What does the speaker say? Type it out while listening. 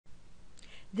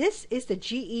This is the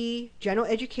GE General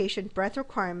Education breadth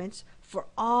requirements for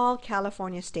all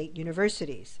California state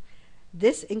universities.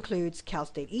 This includes Cal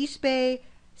State East Bay,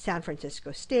 San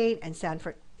Francisco State, and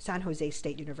San Jose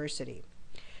State University.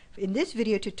 In this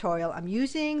video tutorial, I'm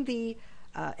using the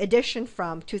edition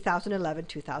from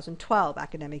 2011-2012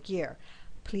 academic year.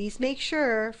 Please make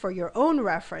sure for your own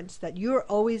reference that you're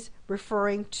always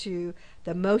referring to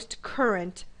the most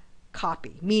current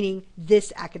copy, meaning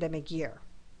this academic year.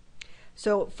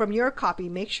 So from your copy,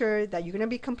 make sure that you're going to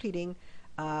be completing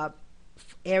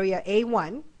Area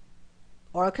A1,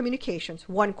 Oral Communications,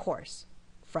 one course.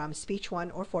 From Speech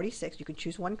 1 or 46, you can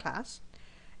choose one class.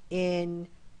 In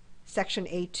Section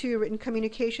A2, Written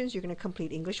Communications, you're going to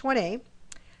complete English 1A.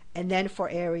 And then for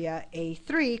Area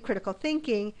A3, Critical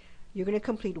Thinking, you're going to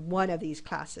complete one of these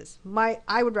classes.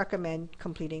 I would recommend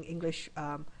completing English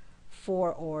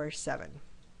 4 or 7.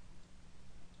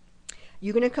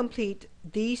 You're going to complete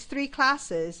these 3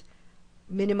 classes,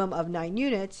 minimum of 9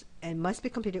 units, and must be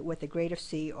completed with a grade of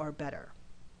C or better.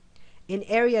 In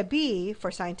Area B,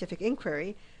 for Scientific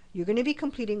Inquiry, you're going to be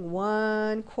completing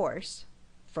one course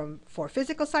for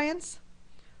Physical Science,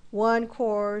 one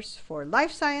course for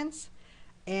Life Science,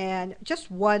 and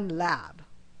just one lab,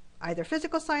 either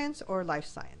Physical Science or Life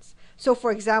Science. So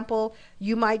for example,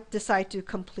 you might decide to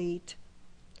complete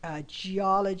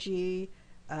Geology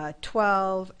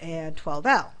 12 and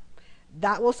 12L.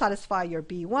 That will satisfy your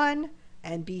B1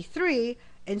 and B3.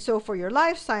 And so for your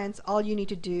life science, all you need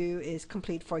to do is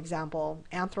complete, for example,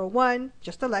 Anthro 1,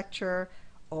 just a lecture,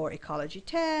 or Ecology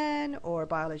 10, or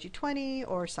Biology 20,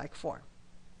 or Psych 4,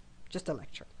 just a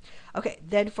lecture. Okay,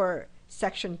 then for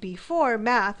Section B4,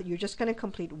 Math, you're just going to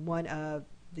complete one of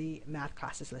the math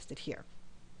classes listed here.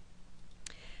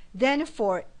 Then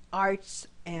for Arts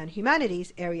and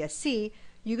Humanities, Area C,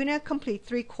 you're going to complete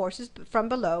 3 courses from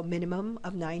below, minimum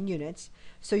of 9 units.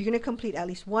 So you're going to complete at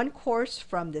least one course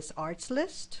from this arts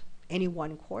list, any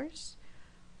one course.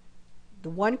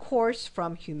 The one course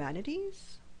from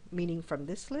humanities, meaning from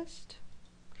this list.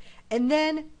 And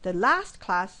then the last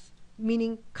class,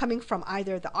 meaning coming from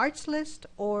either the arts list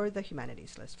or the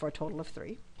humanities list, for a total of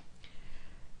 3.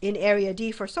 In Area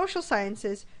D for social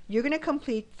sciences, you're going to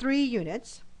complete 3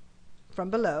 units from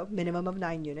below, minimum of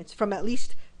 9 units, from at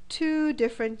least 2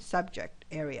 different subject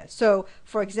areas. So,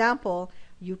 for example,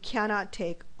 you cannot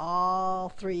take all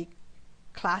 3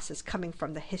 classes coming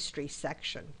from the history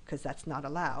section because that's not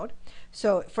allowed.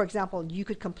 So, for example, you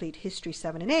could complete History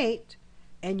 7 and 8,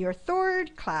 and your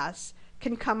 3rd class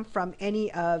can come from any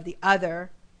of the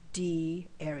other D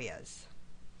areas.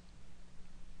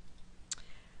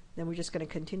 Then we're just going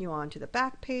to continue on to the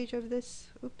back page of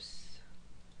this. Oops.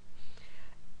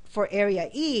 For Area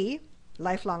E,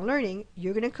 Lifelong Learning,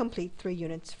 you're going to complete 3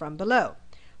 units from below.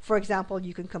 For example,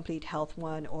 you can complete Health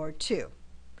 1 or 2.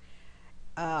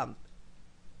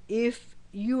 If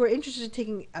you are interested in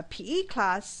taking a PE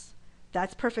class,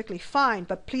 that's perfectly fine,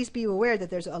 but please be aware that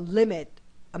there's a limit,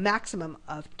 a maximum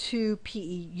of 2 PE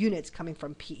units coming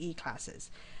from PE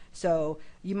classes. So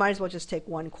you might as well just take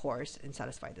one course and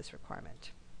satisfy this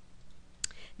requirement.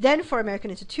 Then for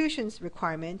American Institutions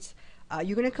requirements,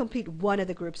 you're going to complete one of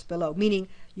the groups below, meaning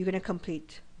you're going to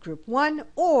complete Group 1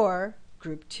 or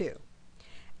Group 2.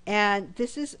 And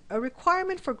this is a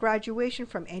requirement for graduation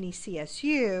from any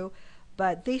CSU,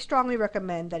 but they strongly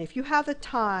recommend that if you have the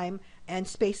time and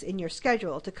space in your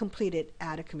schedule to complete it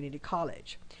at a community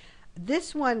college.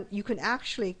 This one you can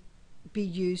actually be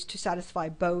used to satisfy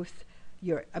both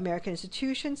your American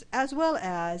Institutions as well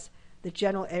as the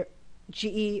general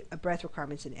GE breadth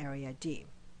requirements in Area D.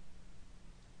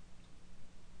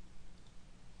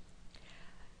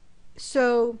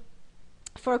 So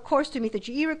for a course to meet the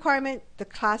GE requirement, the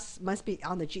class must be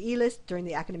on the GE list during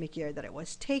the academic year that it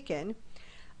was taken.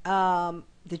 The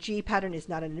GE pattern is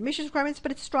not an admissions requirement,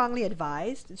 but it's strongly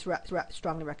advised. It's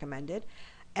strongly recommended.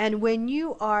 And when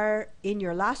you are in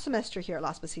your last semester here at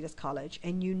Las Positas College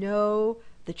and you know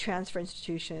the transfer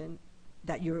institution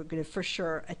that you're going to for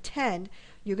sure attend,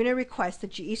 you're going to request the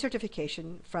GE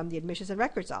certification from the Admissions and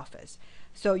Records Office.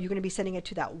 So you're going to be sending it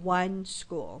to that one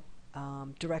school,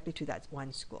 directly to that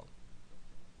one school.